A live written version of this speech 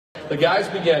The guys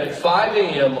begin at 5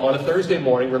 a.m. on a Thursday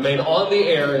morning, remain on the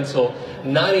air until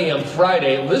 9 a.m.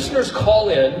 Friday. Listeners call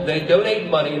in, they donate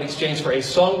money in exchange for a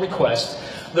song request.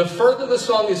 The further the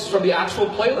song is from the actual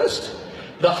playlist,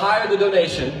 the higher the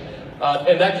donation,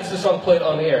 and that gets the song played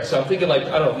on the air. So I'm thinking like,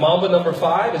 I don't know, Mamba number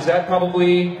 5, is that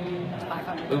probably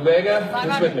Ubega?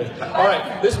 Who's with me? All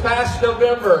right, this past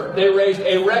November, they raised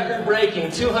a record-breaking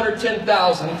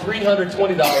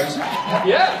 $210,320.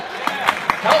 Yeah.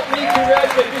 Help me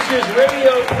congratulate this year's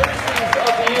Radio Persons of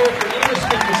the Year for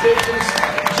English-speaking stations,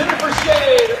 Jennifer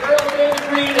Shea, the Earl David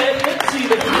Green, and Mitzi,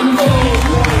 the Combo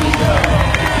Morning Show.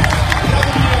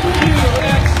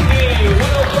 WXA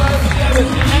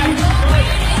 105.7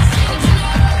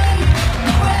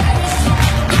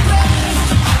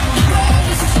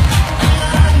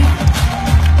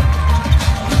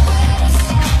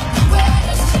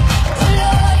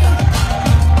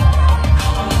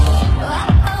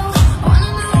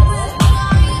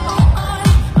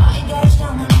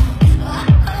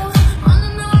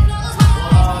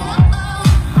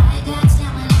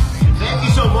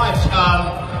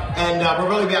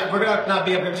 we're gonna not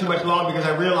be up here too much long because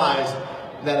I realize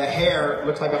that a hair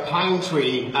looks like a pine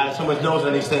tree out of someone's nose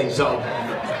on these things, so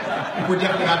we're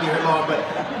definitely not be here long. But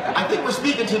I think we're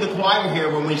speaking to the choir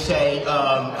here when we say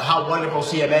how wonderful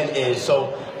CMN is.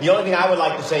 So the only thing I would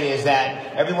like to say is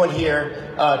that everyone here,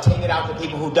 take it out to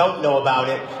people who don't know about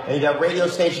it. And a radio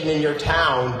station in your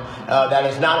town that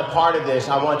is not a part of this,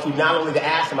 I want you not only to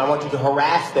ask them, I want you to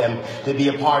harass them to be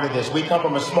a part of this. We come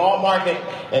from a small market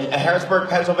in Harrisburg,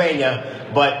 Pennsylvania,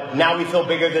 but now we feel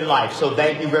bigger than life. So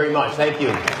thank you very much. Thank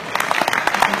you.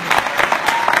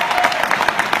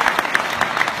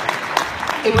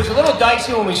 It was a little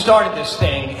dicey when we started this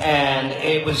thing, and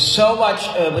it was so much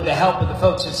with the help of the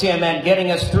folks at CMN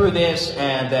getting us through this,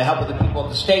 and the help of the people at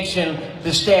the station.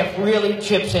 The staff really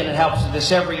chips in and helps with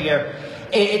this every year.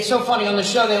 It's so funny on the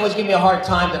show, they always give me a hard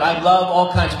time that I love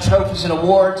all kinds of trophies and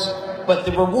awards, but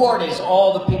the reward is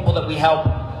all the people that we help,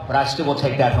 but I still will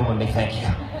take that home with me. Thank you.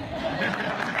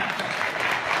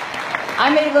 I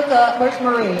may look, where's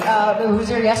Marie, who was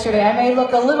here yesterday? I may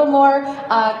look a little more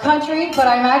country, but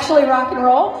I'm actually rock and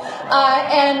roll.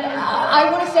 And I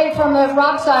want to say from the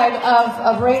rock side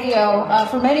of radio,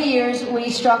 for many years we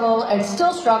struggle and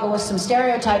still struggle with some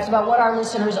stereotypes about what our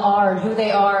listeners are and who they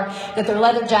are, that they're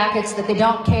leather jackets, that they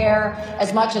don't care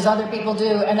as much as other people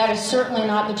do, and that is certainly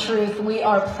not the truth. We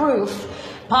are proof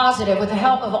positive, with the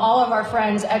help of all of our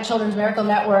friends at Children's Miracle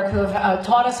Network who have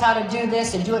taught us how to do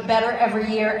this and do it better every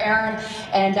year. Aaron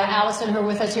and Allison, who are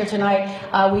with us here tonight,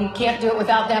 we can't do it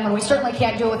without them, and we certainly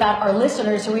can't do it without our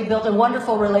listeners, who we built a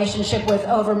wonderful relationship with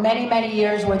over many, many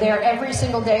years. We're there every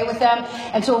single day with them,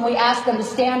 and so when we ask them to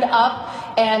stand up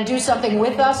and do something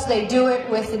with us, they do it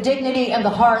with the dignity and the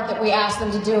heart that we ask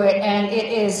them to do it, and it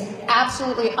is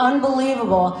absolutely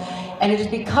unbelievable. And it is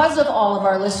because of all of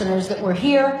our listeners that we're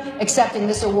here accepting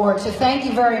this award. So thank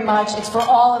you very much. It's for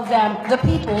all of them, the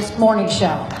People's Morning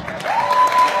Show.